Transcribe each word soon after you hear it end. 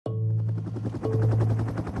Left!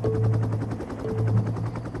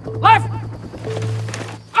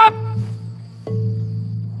 Up!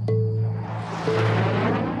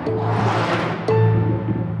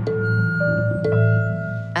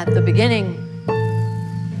 At the beginning,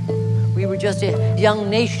 we were just a young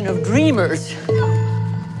nation of dreamers,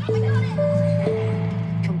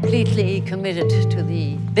 completely committed to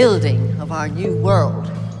the building of our new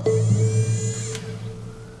world.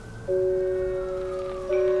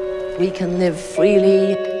 We can live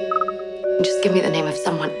freely. Just give me the name of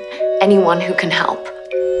someone, anyone who can help.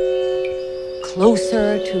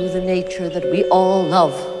 Closer to the nature that we all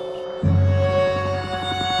love.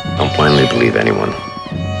 Don't blindly believe anyone.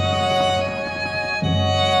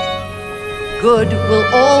 Good will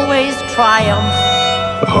always triumph.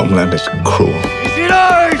 The homeland is cruel. Is it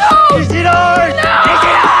ours? No! Is it ours? No! Is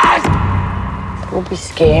it ours? Don't be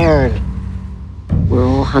scared. We're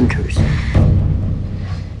all hunters.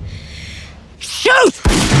 Shoot!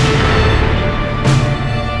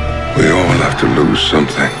 We all have to lose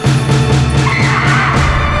something.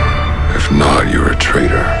 If not, you're a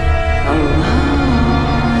traitor.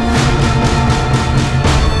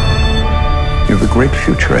 You have a great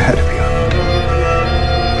future ahead of you.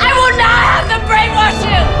 I will not have them brainwash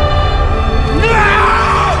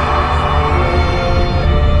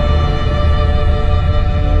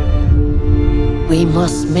We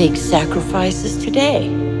must make sacrifices today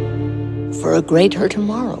for a greater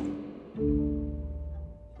tomorrow.